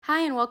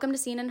Hi, and welcome to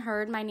Seen and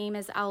Heard. My name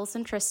is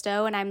Allison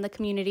Tristo, and I'm the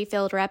Community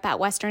Field Rep at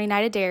Western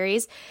United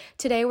Dairies.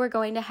 Today, we're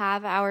going to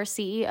have our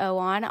CEO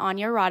on,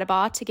 Anya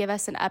Radabaugh, to give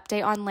us an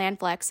update on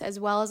LandFlex, as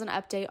well as an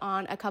update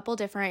on a couple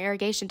different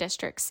irrigation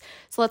districts.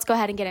 So let's go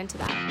ahead and get into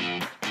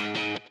that.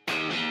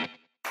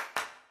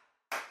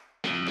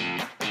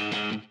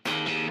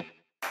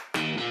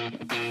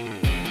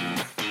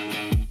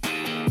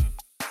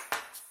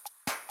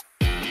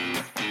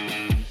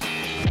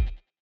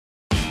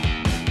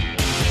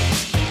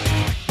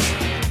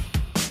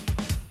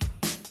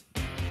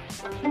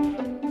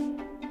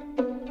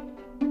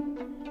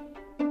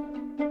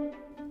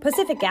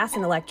 Pacific Gas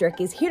and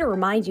Electric is here to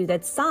remind you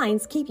that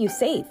signs keep you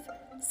safe.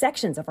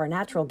 Sections of our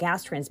natural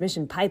gas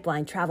transmission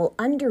pipeline travel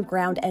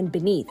underground and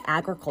beneath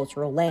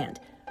agricultural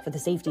land. For the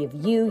safety of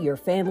you, your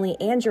family,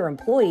 and your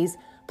employees,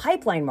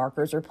 pipeline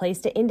markers are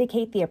placed to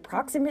indicate the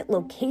approximate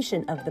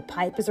location of the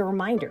pipe as a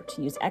reminder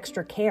to use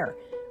extra care.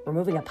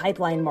 Removing a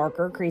pipeline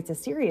marker creates a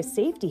serious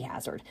safety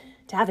hazard.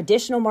 To have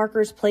additional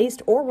markers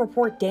placed or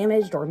report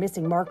damaged or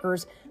missing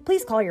markers,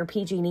 please call your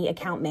PG&E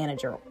account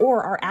manager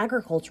or our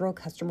Agricultural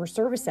Customer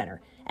Service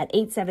Center at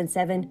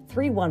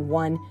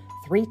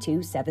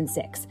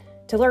 877-311-3276.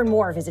 To learn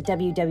more, visit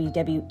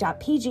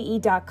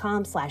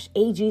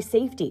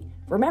www.pge.com/agsafety.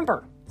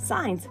 Remember,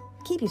 signs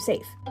keep you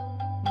safe.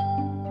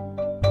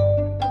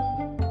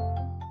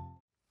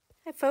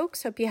 Hi,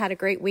 folks. Hope you had a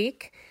great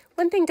week.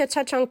 One thing to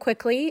touch on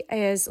quickly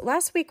is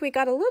last week we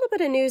got a little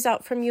bit of news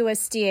out from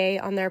USDA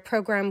on their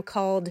program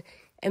called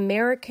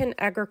American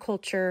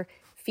Agriculture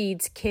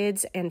Feeds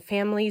Kids and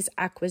Families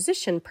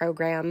Acquisition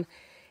Program.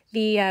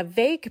 The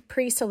vague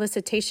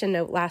pre-solicitation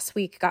note last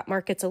week got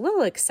markets a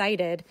little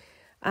excited,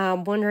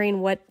 wondering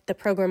what the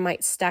program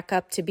might stack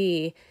up to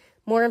be.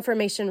 More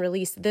information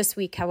released this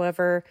week,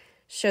 however,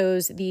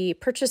 shows the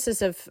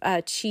purchases of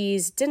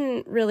cheese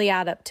didn't really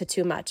add up to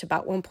too much,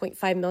 about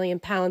 1.5 million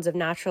pounds of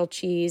natural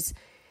cheese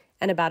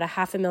and about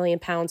 500,000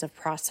 pounds of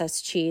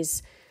processed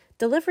cheese.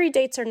 Delivery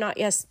dates are not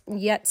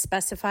yet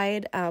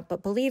specified,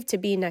 but believed to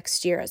be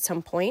next year at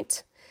some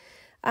point.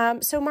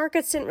 So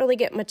markets didn't really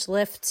get much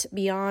lift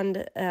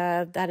beyond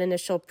that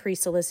initial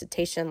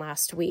pre-solicitation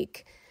last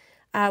week.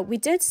 We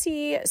did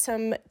see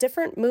some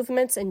different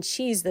movements in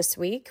cheese this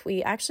week.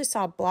 We actually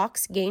saw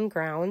blocks gain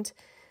ground,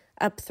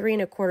 up 3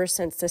 1/4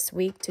 cents this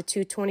week to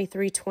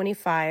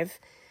 223.25.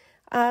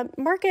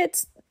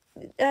 Markets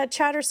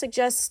chatter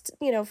suggests,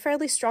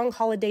 fairly strong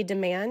holiday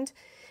demand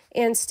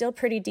and still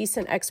pretty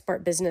decent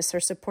export business are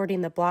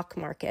supporting the block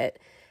market.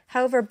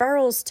 However,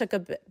 barrels took a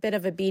bit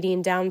of a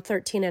beating, down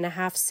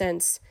 13.5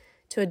 cents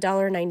to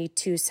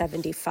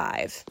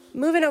 $1.9275.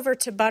 Moving over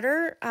to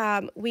butter,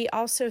 we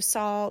also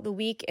saw the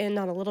week end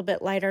on a little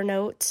bit lighter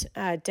note,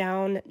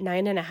 down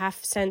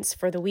 9.5 cents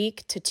for the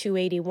week to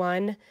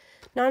 $2.81.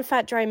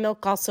 Non-fat dry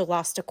milk also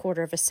lost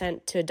 1/4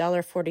 cent to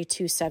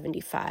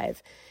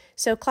 $1.4275.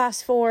 So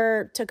Class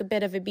 4 took a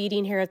bit of a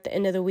beating here at the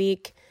end of the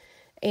week,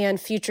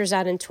 and futures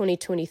out in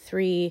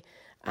 2023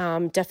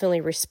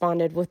 definitely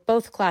responded with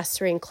both Class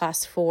 3 and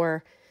Class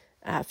 4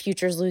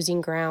 futures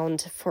losing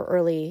ground for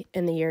early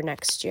in the year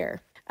next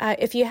year.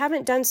 If you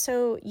haven't done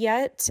so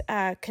yet,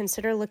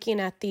 consider looking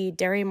at the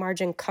Dairy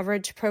Margin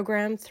Coverage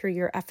Program through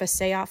your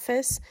FSA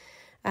office.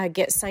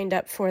 Get signed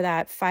up for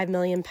that 5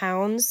 million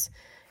pounds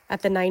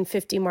at the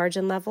 950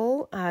 margin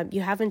level. You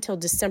have until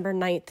December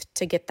 9th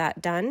to get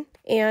that done.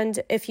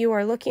 And if you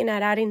are looking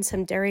at adding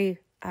some dairy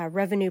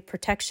revenue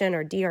protection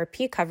or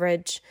DRP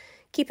coverage,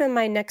 keep in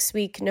mind next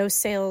week, no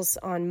sales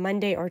on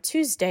Monday or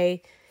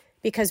Tuesday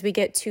because we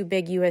get 2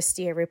 big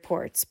USDA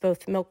reports,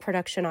 both milk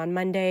production on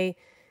Monday,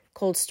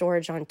 cold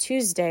storage on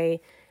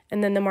Tuesday,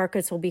 and then the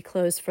markets will be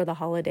closed for the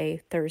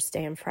holiday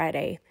Thursday and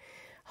Friday.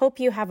 Hope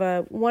you have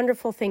a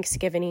wonderful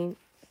Thanksgiving.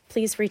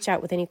 Please reach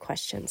out with any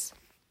questions.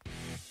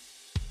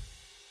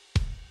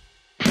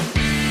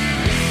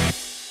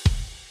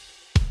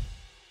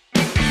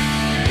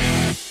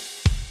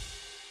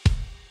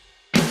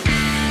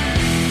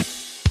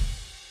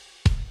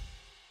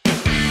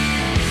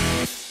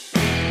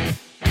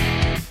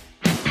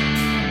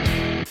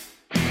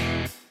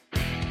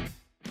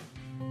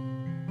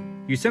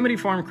 Yosemite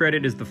Farm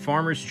Credit is the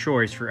farmer's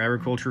choice for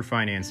agriculture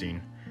financing.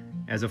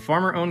 As a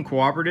farmer-owned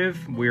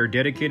cooperative, we are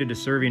dedicated to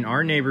serving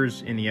our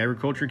neighbors in the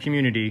agriculture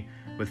community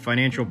with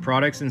financial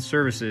products and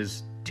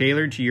services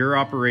tailored to your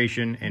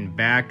operation and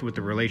backed with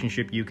the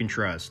relationship you can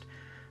trust.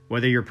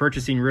 Whether you're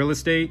purchasing real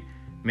estate,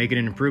 making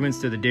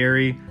improvements to the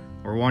dairy,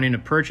 or wanting to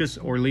purchase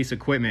or lease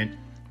equipment,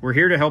 we're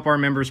here to help our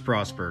members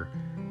prosper.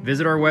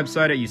 Visit our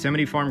website at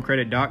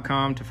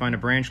YosemiteFarmCredit.com to find a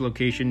branch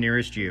location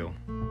nearest you.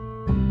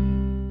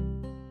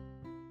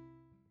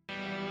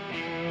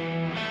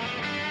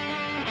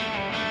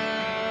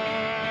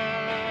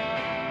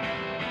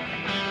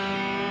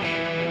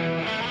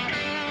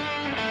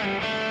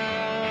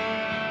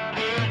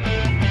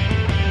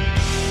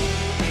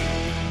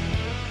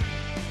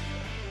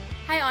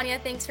 Anya,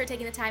 thanks for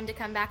taking the time to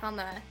come back on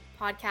the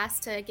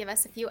podcast to give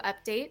us a few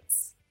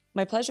updates.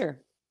 My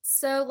pleasure.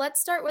 So let's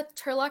start with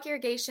Turlock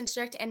Irrigation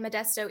District and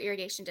Modesto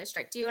Irrigation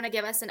District. Do you want to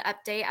give us an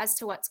update as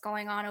to what's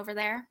going on over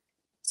there?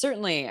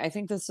 Certainly, I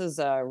think this is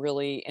a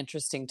really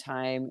interesting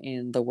time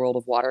in the world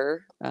of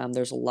water.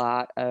 There's a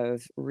lot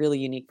of really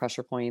unique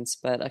pressure points,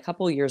 but a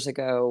couple years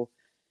ago,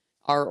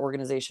 our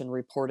organization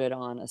reported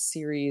on a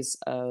series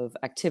of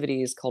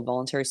activities called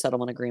voluntary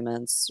settlement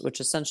agreements,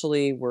 which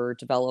essentially were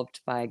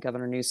developed by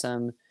Governor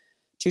Newsom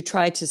to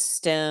try to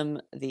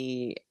stem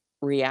the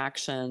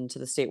reaction to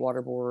the state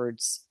water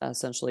boards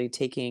essentially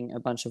taking a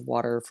bunch of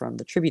water from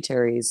the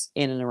tributaries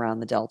in and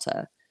around the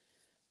Delta.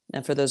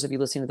 And for those of you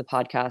listening to the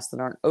podcast that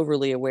aren't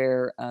overly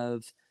aware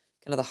of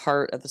kind of the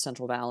heart of the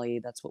Central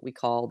Valley, that's what we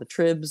call the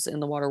tribs in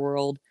the water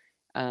world.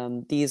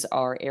 These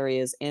are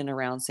areas in and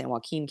around San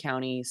Joaquin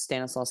County,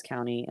 Stanislaus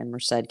County, and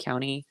Merced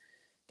County.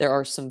 There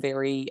are some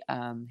very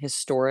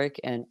historic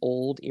and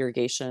old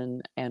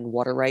irrigation and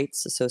water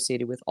rights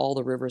associated with all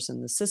the rivers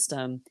in the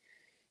system.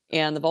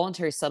 And the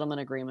voluntary settlement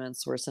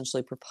agreements were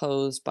essentially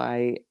proposed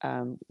by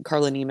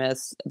Carla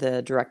Nemeth,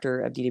 the director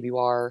of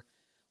DWR,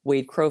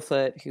 Wade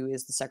Crowfoot, who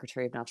is the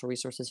Secretary of Natural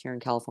Resources here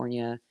in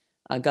California,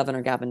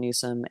 Governor Gavin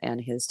Newsom,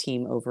 and his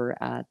team over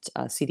at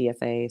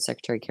CDFA,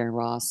 Secretary Karen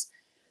Ross,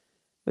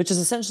 which is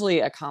essentially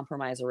a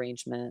compromise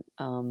arrangement.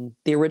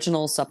 The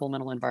original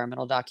supplemental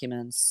environmental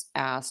documents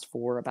asked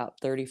for about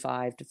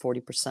 35 to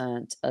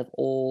 40% of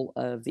all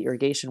of the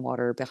irrigation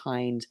water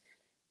behind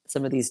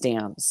some of these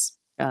dams.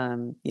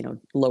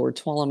 Lower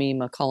Tuolumne,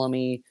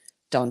 McCollum,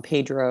 Don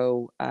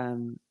Pedro,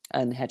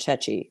 and Hetch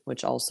Hetchy,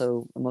 which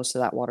also most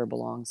of that water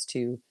belongs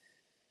to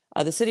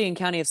the city and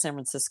county of San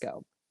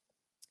Francisco.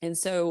 And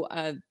so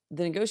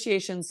the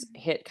negotiations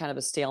hit kind of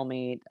a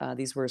stalemate.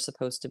 These were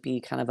supposed to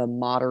be kind of a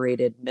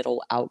moderated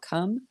middle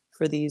outcome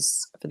for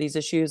these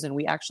issues. And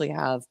we actually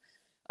have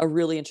a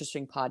really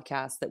interesting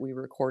podcast that we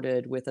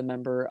recorded with a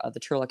member of the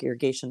Turlock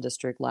Irrigation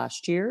District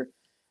last year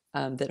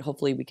that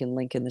hopefully we can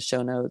link in the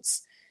show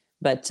notes.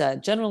 But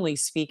generally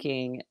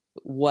speaking,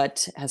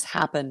 what has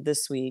happened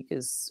this week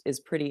is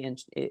pretty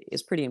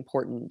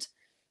important.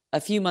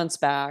 A few months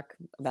back,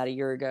 about a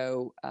year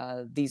ago,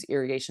 these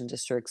irrigation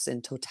districts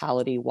in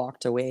totality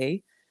walked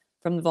away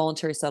from the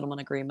voluntary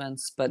settlement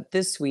agreements. But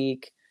this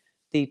week,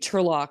 the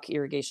Turlock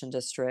Irrigation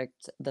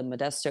District, the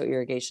Modesto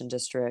Irrigation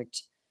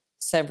District,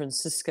 San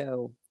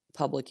Francisco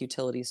Public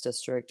Utilities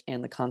District,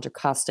 and the Contra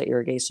Costa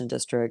Irrigation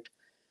District,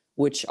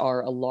 which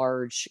are a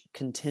large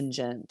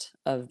contingent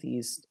of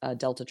these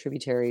Delta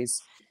tributaries,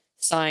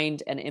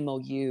 signed an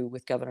MOU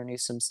with Governor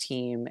Newsom's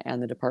team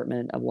and the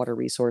Department of Water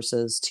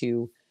Resources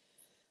to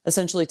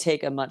essentially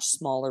take a much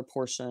smaller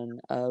portion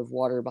of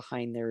water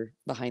behind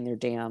their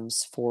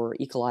dams for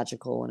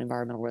ecological and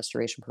environmental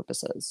restoration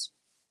purposes.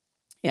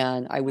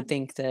 And I would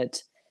think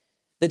that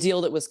the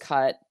deal that was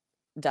cut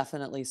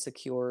definitely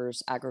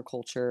secures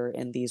agriculture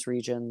in these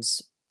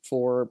regions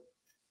for,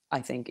 I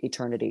think,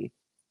 eternity.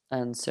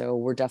 And so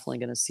we're definitely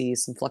going to see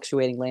some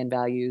fluctuating land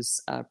values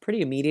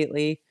pretty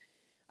immediately,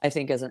 I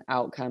think, as an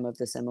outcome of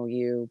this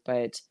MOU.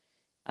 But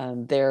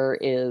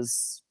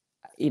there's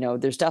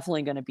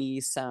definitely going to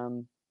be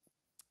some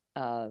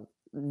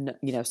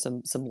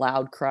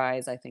loud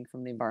cries, I think,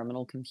 from the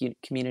environmental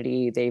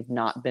community. They've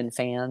not been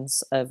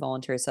fans of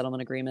voluntary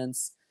settlement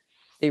agreements.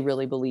 They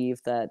really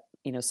believe that,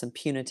 some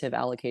punitive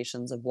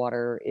allocations of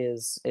water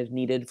is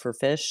needed for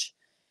fish.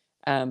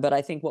 But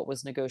I think what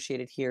was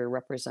negotiated here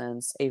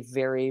represents a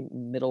very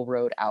middle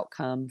road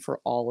outcome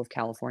for all of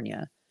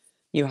California.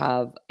 You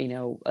have,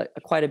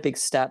 quite a big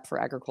step for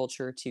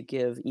agriculture to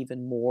give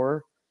even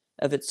more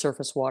of its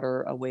surface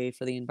water away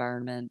for the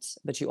environment,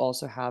 but you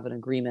also have an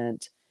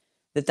agreement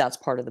that that's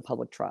part of the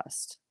public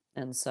trust.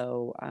 And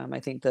so I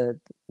think the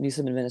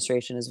Newsom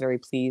administration is very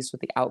pleased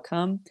with the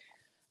outcome.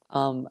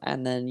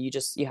 And then you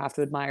have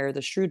to admire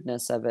the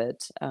shrewdness of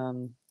it.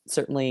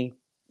 Certainly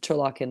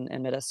Turlock and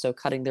Modesto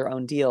cutting their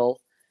own deal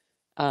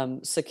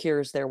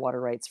secures their water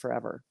rights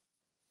forever.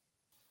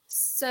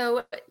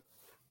 So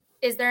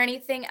is there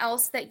anything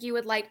else that you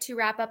would like to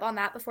wrap up on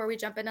that before we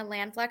jump into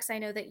LandFlex? I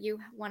know that you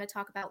want to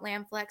talk about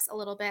LandFlex a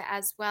little bit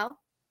as well.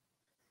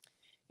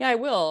 Yeah, I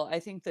will. I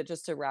think that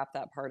just to wrap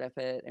that part of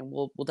it, and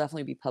we'll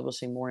definitely be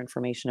publishing more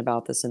information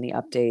about this in the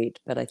update,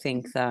 but I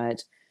think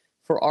that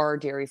for our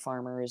dairy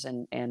farmers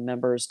and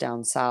members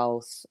down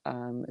south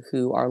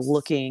who are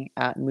looking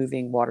at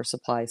moving water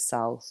supplies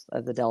south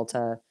of the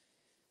Delta,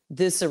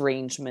 this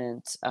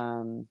arrangement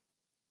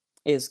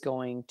is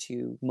going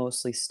to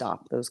mostly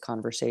stop those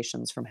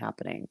conversations from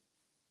happening.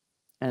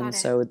 And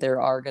so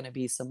there are going to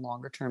be some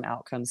longer term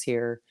outcomes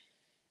here.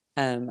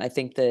 I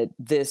think that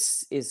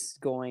this is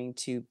going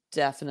to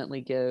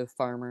definitely give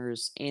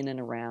farmers in and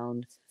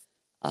around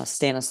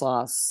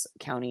Stanislaus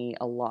County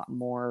a lot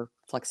more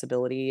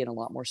flexibility and a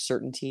lot more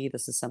certainty.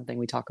 This is something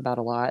we talk about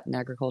a lot in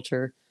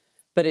agriculture,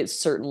 but it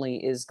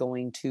certainly is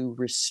going to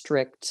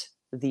restrict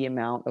the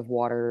amount of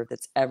water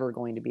that's ever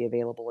going to be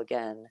available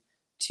again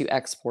to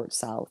export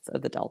south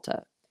of the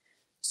Delta.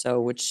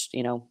 So, which,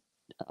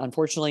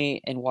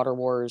 unfortunately in water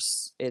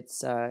wars,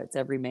 it's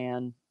every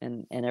man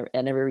and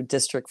every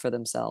district for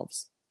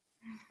themselves.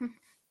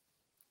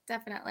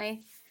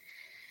 Definitely.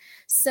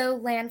 So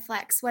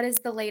LandFlex, what is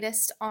the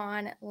latest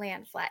on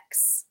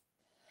LandFlex?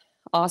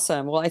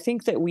 Awesome. Well, I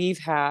think that we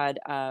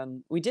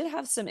did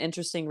have some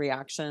interesting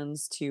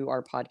reactions to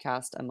our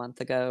podcast a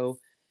month ago,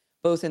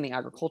 both in the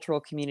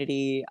agricultural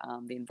community,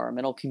 the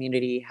environmental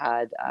community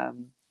had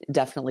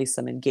definitely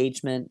some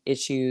engagement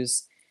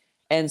issues.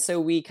 And so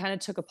we kind of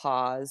took a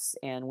pause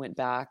and went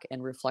back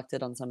and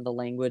reflected on some of the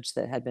language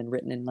that had been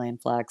written in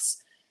LandFlex.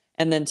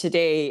 And then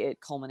today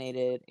it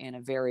culminated in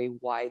a very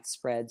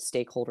widespread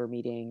stakeholder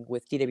meeting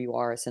with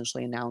DWR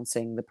essentially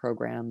announcing the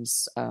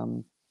program's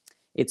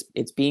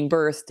it's being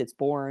birthed, it's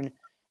born.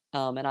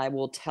 And I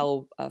will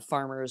tell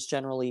farmers,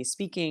 generally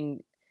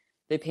speaking,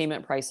 the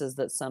payment prices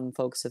that some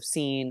folks have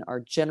seen are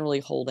generally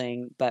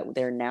holding, but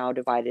they're now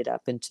divided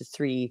up into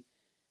three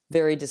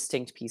very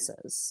distinct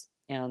pieces.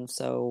 And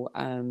so,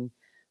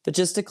 but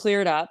just to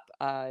clear it up,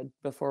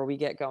 before we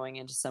get going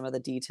into some of the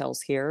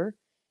details here,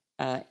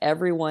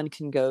 everyone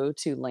can go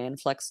to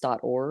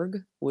landflex.org,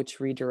 which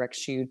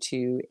redirects you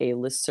to a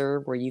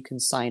listserv where you can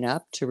sign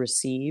up to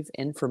receive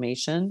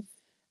information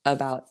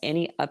about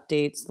any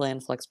updates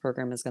LandFlex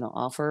program is going to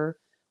offer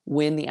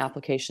when the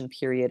application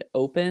period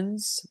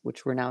opens,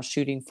 which we're now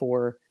shooting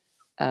for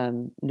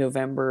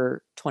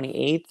November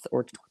 28th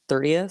or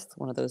 30th,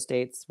 one of those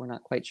dates. We're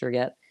not quite sure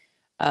yet.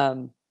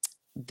 That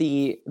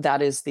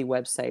is the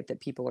website that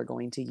people are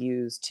going to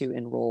use to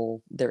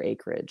enroll their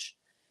acreage.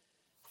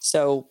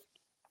 So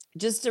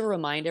just to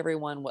remind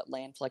everyone what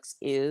LandFlex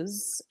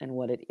is and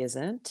what it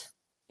isn't.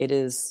 It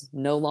is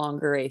no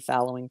longer a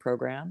fallowing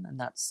program, and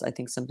that's, I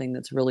think, something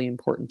that's really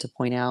important to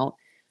point out.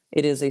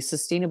 It is a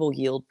sustainable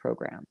yield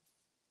program.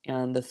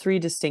 And the three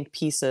distinct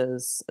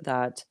pieces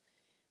that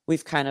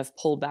we've kind of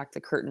pulled back the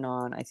curtain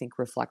on, I think,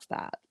 reflect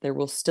that. There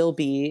will still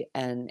be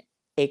an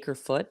acre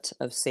foot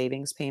of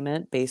savings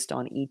payment based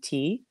on ET.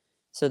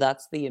 So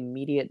that's the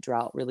immediate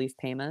drought relief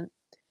payment.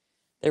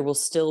 There will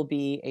still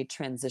be a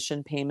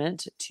transition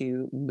payment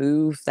to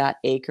move that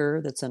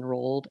acre that's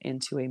enrolled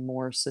into a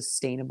more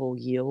sustainable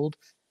yield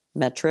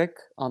metric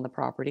on the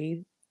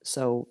property.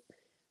 So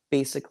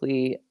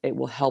basically, it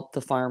will help the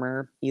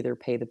farmer either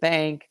pay the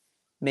bank,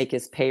 make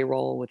his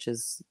payroll, which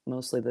is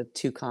mostly the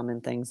two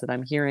common things that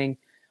I'm hearing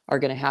are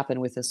going to happen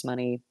with this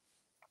money,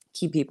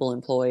 keep people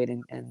employed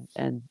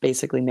and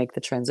basically make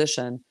the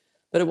transition.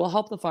 But it will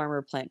help the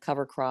farmer plant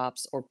cover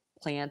crops or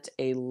plant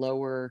a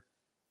lower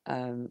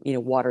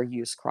water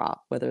use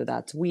crop, whether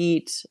that's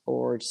wheat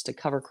or just a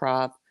cover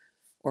crop,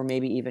 or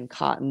maybe even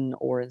cotton,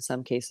 or in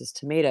some cases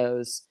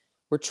tomatoes.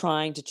 We're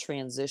trying to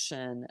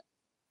transition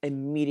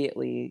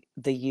immediately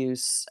the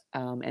use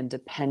and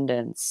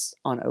dependence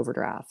on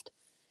overdraft,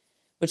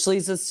 which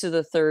leads us to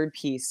the third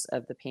piece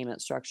of the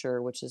payment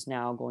structure, which is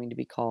now going to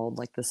be called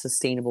like the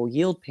sustainable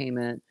yield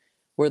payment,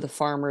 where the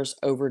farmer's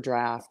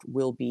overdraft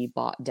will be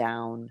bought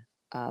down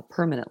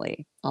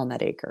permanently on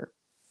that acre.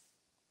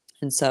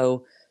 And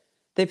so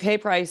the pay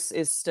price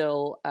is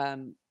still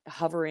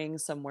hovering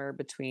somewhere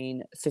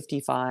between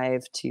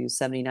 $5,500 to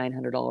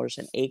 $7,900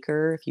 an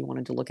acre, if you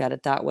wanted to look at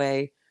it that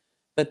way.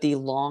 But the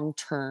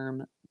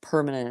long-term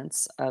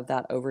permanence of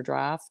that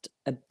overdraft,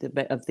 of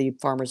the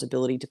farmer's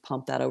ability to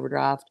pump that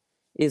overdraft,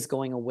 is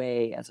going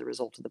away as a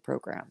result of the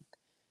program.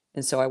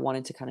 And so I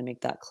wanted to kind of make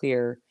that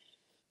clear.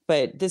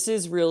 But this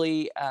is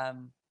really,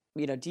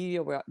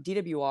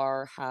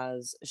 DWR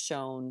has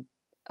shown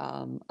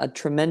a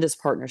tremendous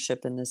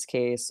partnership in this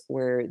case,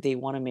 where they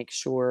want to make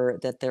sure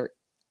that there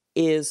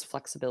is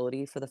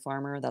flexibility for the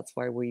farmer. That's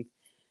why we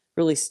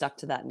really stuck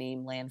to that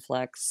name,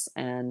 LandFlex.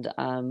 And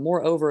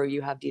moreover,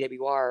 you have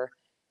DWR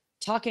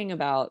talking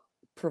about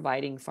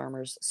providing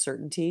farmers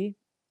certainty,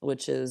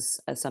 which is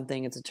it's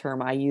a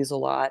term I use a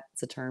lot.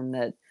 It's a term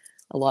that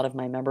a lot of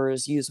my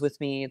members use with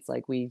me. It's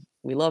like we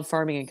love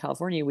farming in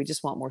California. We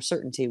just want more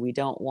certainty. We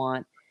don't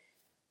want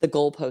the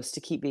goalposts to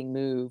keep being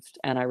moved,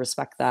 and I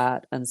respect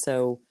that. And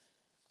so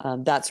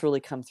that's really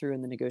come through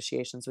in the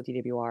negotiations with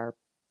DWR.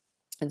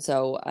 And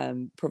so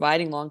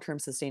providing long-term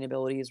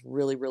sustainability is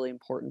really, really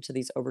important to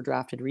these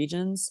overdrafted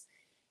regions.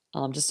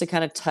 Just to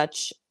kind of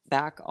touch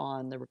back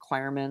on the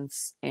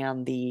requirements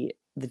and the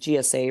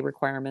GSA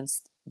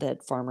requirements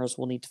that farmers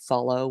will need to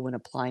follow when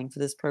applying for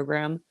this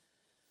program.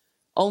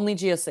 Only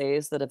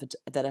GSAs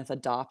that have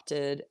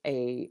adopted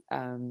a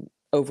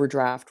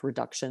overdraft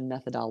reduction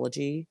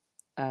methodology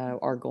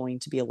are going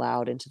to be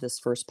allowed into this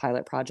first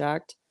pilot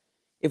project.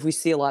 If we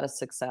see a lot of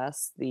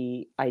success,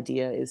 the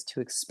idea is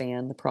to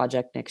expand the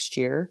project next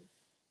year.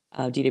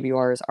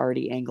 DWR is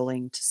already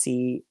angling to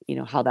see,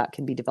 how that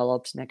can be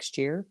developed next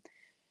year.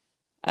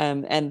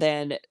 And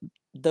then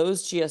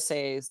those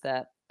GSAs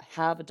that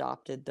have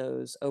adopted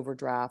those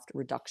overdraft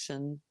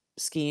reduction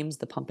schemes,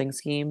 the pumping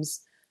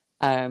schemes,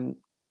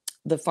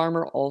 the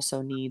farmer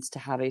also needs to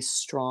have a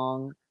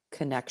strong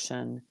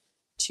connection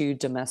to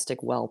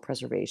domestic well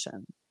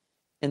preservation.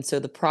 And so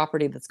the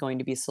property that's going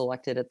to be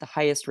selected at the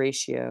highest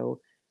ratio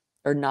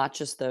are not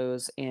just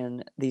those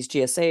in these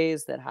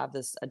GSAs that have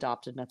this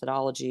adopted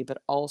methodology,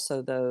 but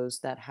also those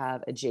that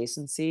have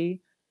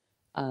adjacency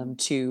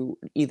to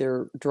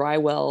either dry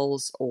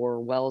wells or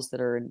wells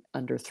that are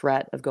under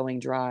threat of going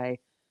dry.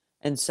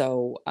 And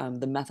so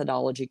the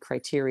methodology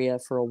criteria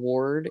for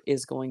award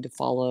is going to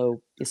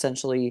follow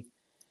essentially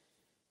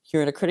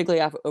you're in a critically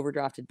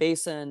overdrafted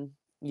basin.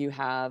 You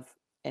have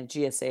a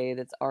GSA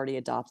that's already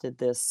adopted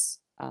this,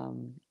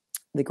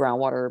 the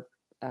groundwater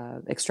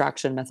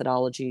extraction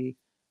methodology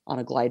on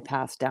a glide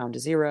path down to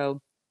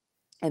zero.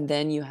 And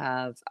then you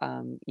have,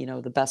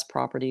 the best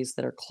properties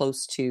that are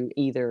close to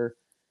either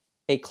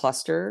a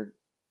cluster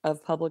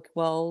of public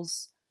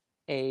wells,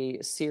 a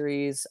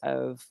series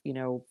of,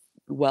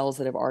 wells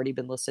that have already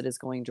been listed as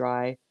going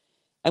dry.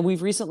 And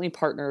we've recently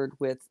partnered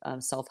with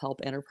self-help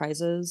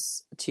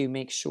enterprises to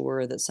make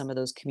sure that some of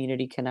those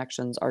community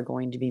connections are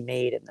going to be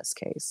made in this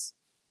case.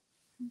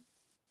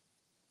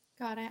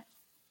 Got it.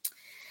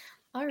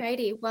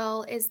 Alrighty.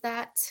 Well, is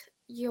that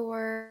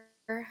your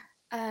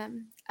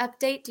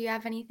update? Do you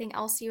have anything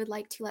else you would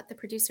like to let the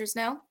producers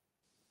know?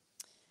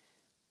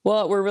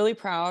 Well, we're really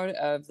proud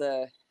of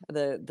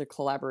the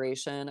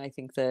collaboration. I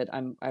think that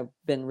I've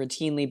been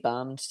routinely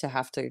bummed to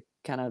have to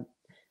kind of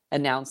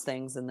announce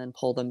things and then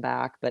pull them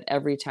back, but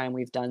every time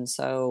we've done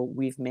so,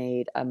 we've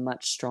made a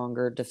much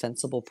stronger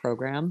defensible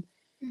program.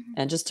 Mhm.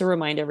 And just to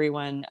remind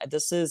everyone,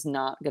 this is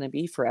not going to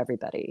be for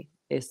everybody.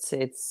 This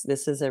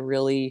is a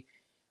really,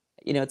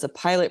 it's a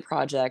pilot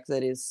project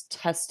that is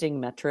testing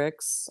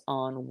metrics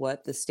on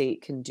what the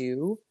state can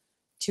do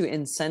to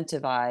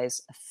incentivize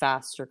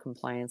faster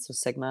compliance with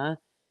SGMA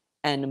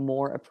and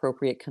more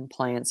appropriate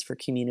compliance for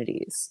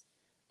communities.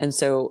 And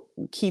so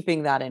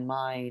keeping that in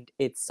mind,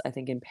 it's, I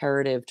think,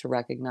 imperative to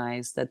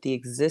recognize that the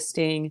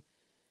existing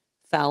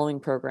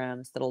fallowing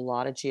programs that a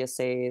lot of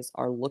GSAs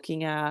are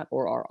looking at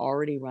or are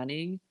already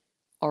running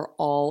are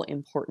all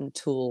important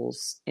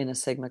tools in a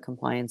SGMA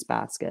compliance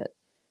basket.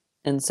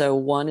 And so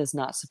one is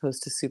not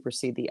supposed to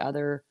supersede the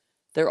other.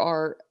 There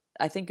are,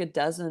 I think, a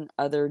dozen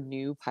other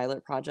new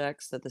pilot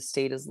projects that the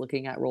state is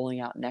looking at rolling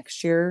out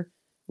next year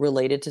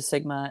related to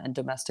SGMA and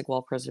domestic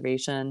well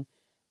preservation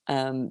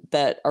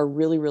that are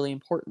really, really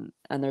important.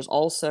 And there's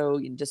also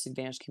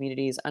disadvantaged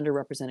communities,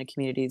 underrepresented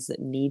communities that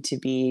need to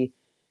be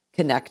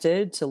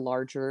connected to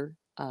larger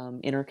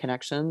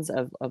interconnections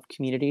of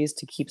communities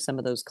to keep some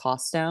of those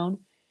costs down.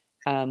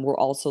 We're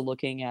also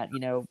looking at,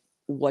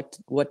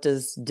 what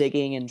does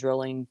digging and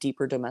drilling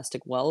deeper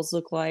domestic wells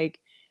look like?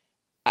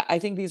 I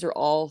think these are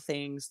all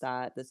things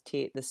that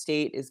the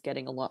state is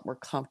getting a lot more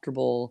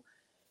comfortable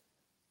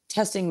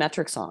testing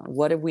metrics on.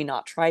 What have we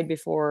not tried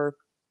before?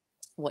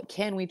 What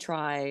can we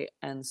try?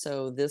 And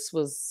so the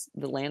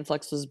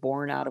LandFlex was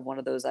born out of one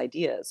of those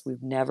ideas.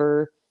 We've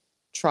never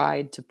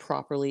tried to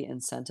properly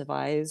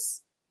incentivize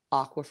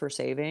aquifer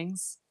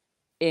savings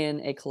in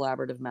a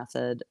collaborative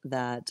method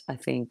that I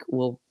think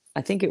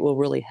it will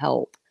really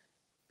help,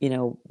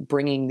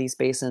 bringing these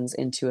basins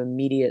into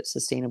immediate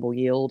sustainable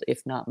yield,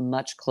 if not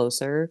much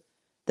closer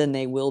than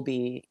they will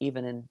be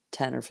even in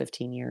 10 or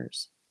 15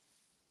 years.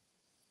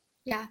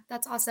 Yeah,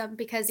 that's awesome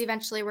because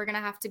eventually we're going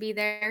to have to be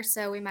there.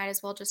 So we might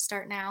as well just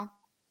start now.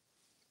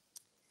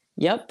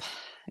 Yep.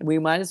 We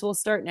might as well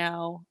start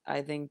now.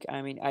 I think,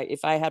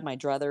 if I had my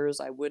druthers,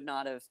 I would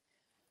not have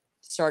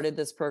started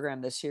this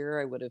program this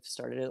year. I would have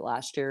started it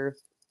last year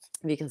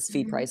because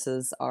feed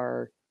prices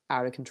are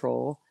out of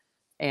control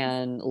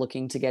and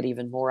looking to get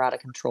even more out of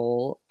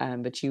control.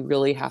 But you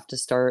really have to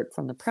start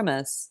from the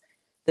premise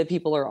that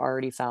people are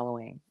already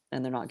fallowing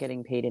and they're not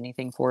getting paid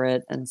anything for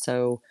it. And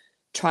so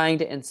trying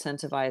to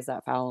incentivize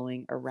that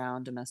fallowing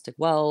around domestic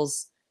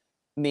wells,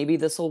 maybe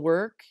this will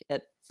work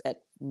at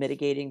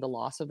mitigating the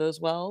loss of those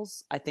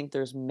wells. I think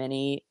there's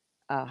many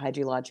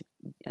hydrogeologic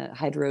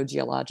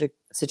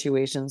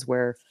situations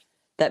where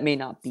that may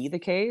not be the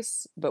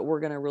case, but we're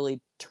going to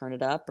really turn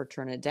it up or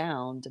turn it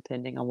down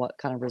depending on what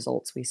kind of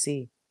results we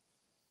see.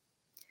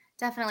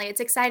 Definitely. It's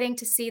exciting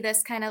to see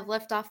this kind of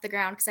lift off the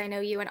ground because I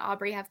know you and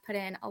Aubrey have put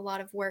in a lot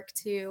of work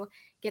to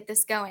get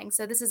this going.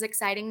 So this is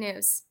exciting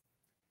news.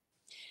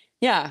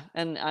 Yeah.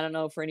 And I don't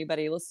know, for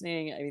anybody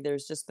listening,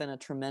 there's just been a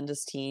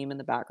tremendous team in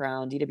the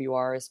background.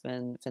 DWR has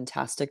been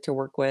fantastic to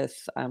work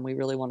with. We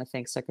really want to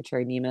thank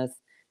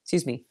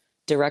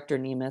Director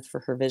Nemeth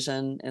for her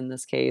vision in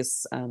this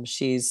case.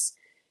 She's,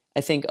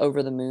 I think,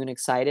 over the moon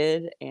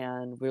excited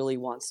and really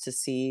wants to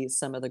see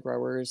some of the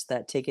growers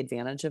that take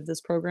advantage of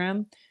this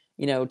program,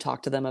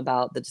 talk to them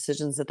about the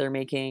decisions that they're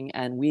making.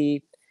 And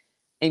we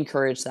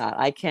encourage that.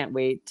 I can't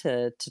wait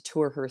to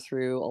tour her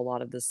through a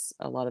lot of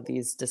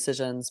these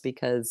decisions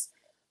because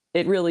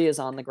it really is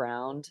on the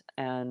ground,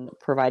 and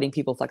providing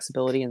people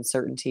flexibility and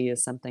certainty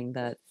is something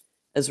that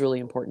is really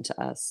important to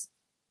us.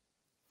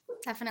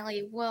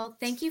 Definitely. Well,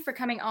 thank you for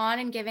coming on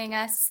and giving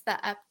us the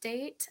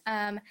update.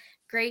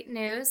 Great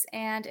news,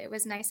 and it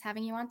was nice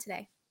having you on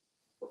today.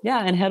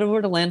 Yeah, and head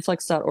over to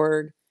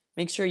landflex.org.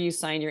 Make sure you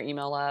sign your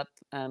email up,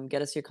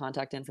 get us your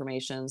contact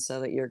information so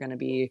that you're going to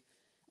be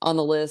on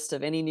the list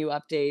of any new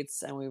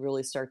updates, and we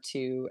really start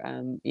to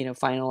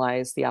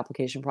finalize the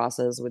application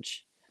process,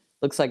 which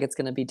looks like it's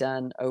going to be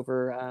done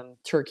over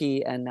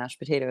turkey and mashed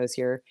potatoes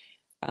here.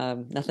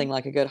 Nothing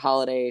like a good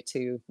holiday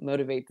to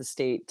motivate the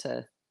state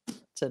to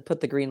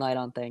put the green light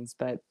on things.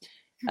 But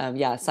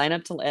sign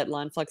up at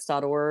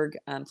landflex.org.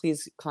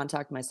 Please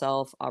contact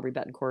myself, Aubrey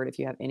Betancourt, if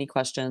you have any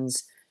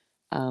questions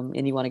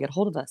and you want to get a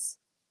hold of us.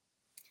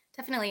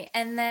 Definitely.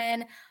 And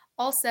then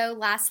Also,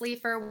 lastly,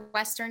 for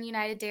Western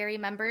United Dairy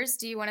members,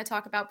 do you want to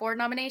talk about board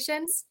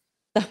nominations?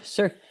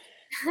 Sure.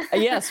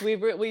 Yes,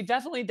 we've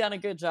definitely done a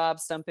good job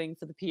stumping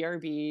for the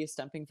PRB,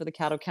 stumping for the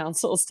Cattle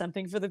Council,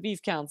 stumping for the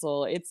Beef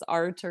Council. It's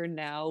our turn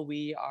now.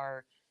 We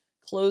are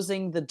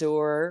closing the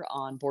door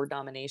on board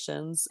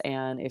nominations,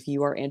 and if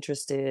you are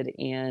interested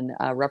in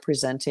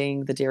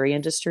representing the dairy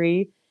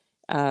industry,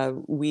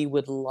 we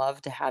would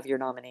love to have your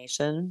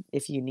nomination.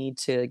 If you need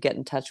to get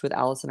in touch with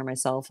Allison or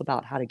myself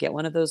about how to get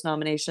one of those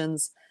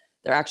nominations,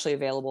 they're actually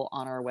available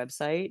on our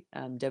website,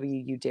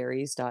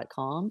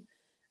 wudairies.com.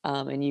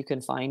 And you can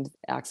find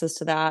access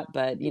to that.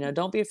 But,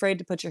 don't be afraid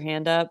to put your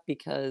hand up,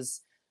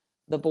 because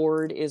the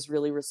board is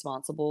really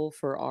responsible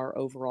for our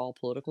overall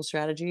political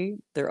strategy.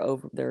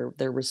 They're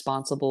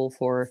responsible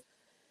for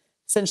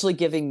essentially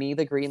giving me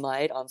the green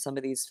light on some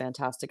of these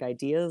fantastic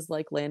ideas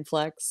like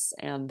LandFlex,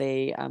 and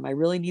I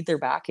really need their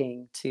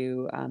backing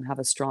to have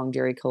a strong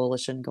dairy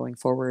coalition going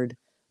forward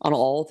on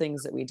all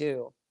things that we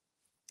do.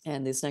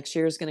 And this next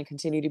year is going to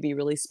continue to be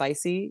really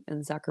spicy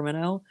in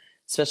Sacramento,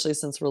 especially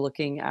since we're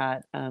looking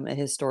at a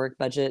historic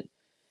budget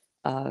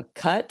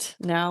cut.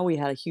 Now we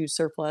had a huge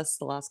surplus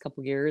the last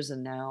couple years,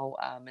 and now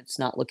it's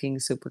not looking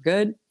super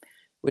good,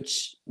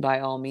 which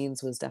by all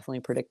means was definitely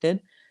predicted.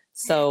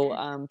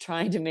 So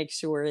trying to make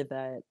sure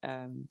that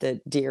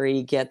that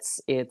dairy gets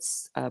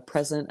its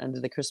present under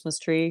the Christmas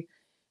tree,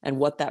 and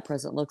what that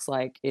present looks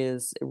like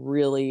is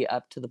really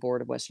up to the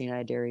board of Western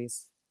United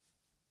Dairies.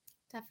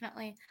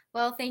 Definitely.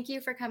 Well, thank you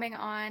for coming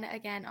on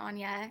again,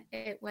 Anya.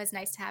 It was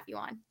nice to have you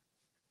on.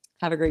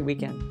 Have a great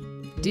weekend.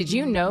 Did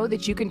you know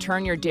that you can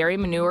turn your dairy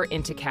manure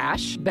into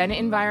cash? Bennett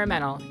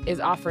Environmental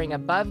is offering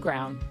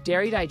above-ground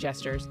dairy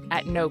digesters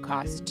at no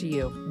cost to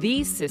you.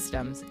 These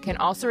systems can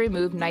also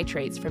remove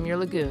nitrates from your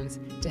lagoons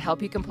to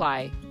help you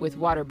comply with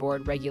water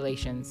board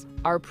regulations.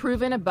 Our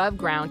proven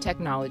above-ground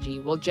technology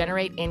will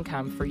generate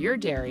income for your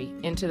dairy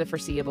into the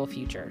foreseeable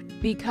future.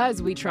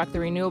 Because we truck the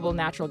renewable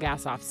natural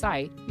gas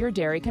off-site, your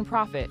dairy can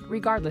profit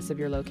regardless of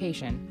your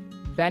location.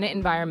 Bennett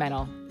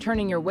Environmental,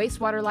 turning your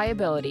wastewater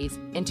liabilities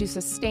into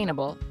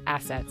sustainable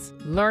assets.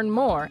 Learn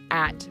more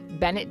at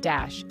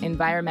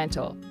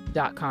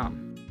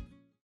bennett-environmental.com.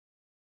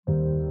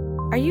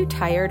 Are you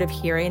tired of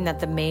hearing that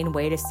the main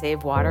way to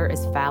save water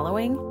is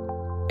fallowing?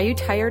 Are you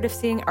tired of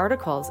seeing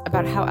articles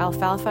about how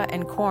alfalfa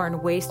and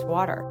corn waste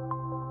water?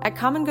 At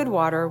Common Good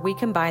Water, we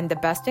combine the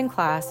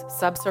best-in-class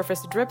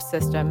subsurface drip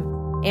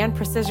system and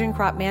precision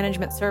crop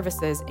management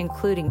services,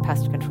 including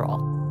pest control.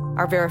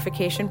 Our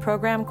verification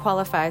program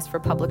qualifies for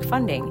public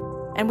funding,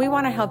 and we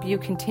want to help you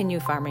continue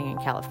farming in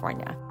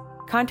California.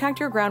 Contact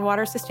your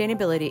groundwater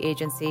sustainability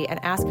agency and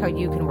ask how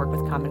you can work with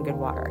Common Good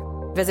Water.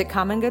 Visit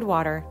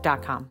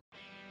commongoodwater.com.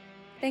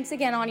 Thanks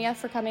again, Anya,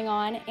 for coming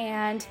on,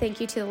 and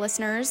thank you to the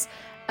listeners.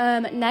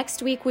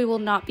 Next week, we will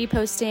not be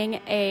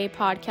posting a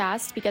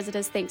podcast because it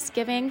is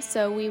Thanksgiving,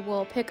 so we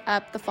will pick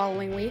up the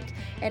following week,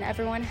 and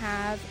everyone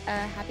have a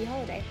happy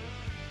holiday.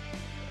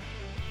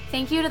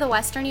 Thank you to the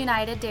Western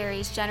United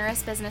Dairies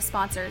generous business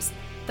sponsors,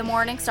 the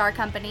Morning Star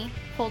Company,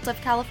 Holt of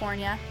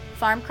California,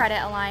 Farm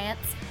Credit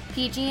Alliance,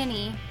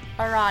 PG&E,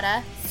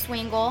 Arata,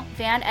 Swingle,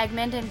 Van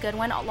Egmond and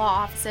Goodwin Law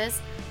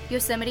Offices,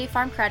 Yosemite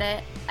Farm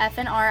Credit,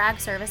 F&R Ag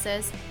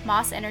Services,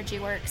 Moss Energy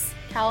Works,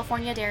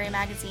 California Dairy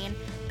Magazine,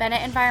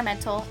 Bennett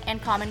Environmental,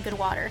 and Common Good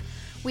Water.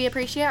 We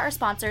appreciate our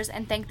sponsors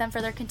and thank them for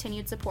their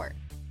continued support.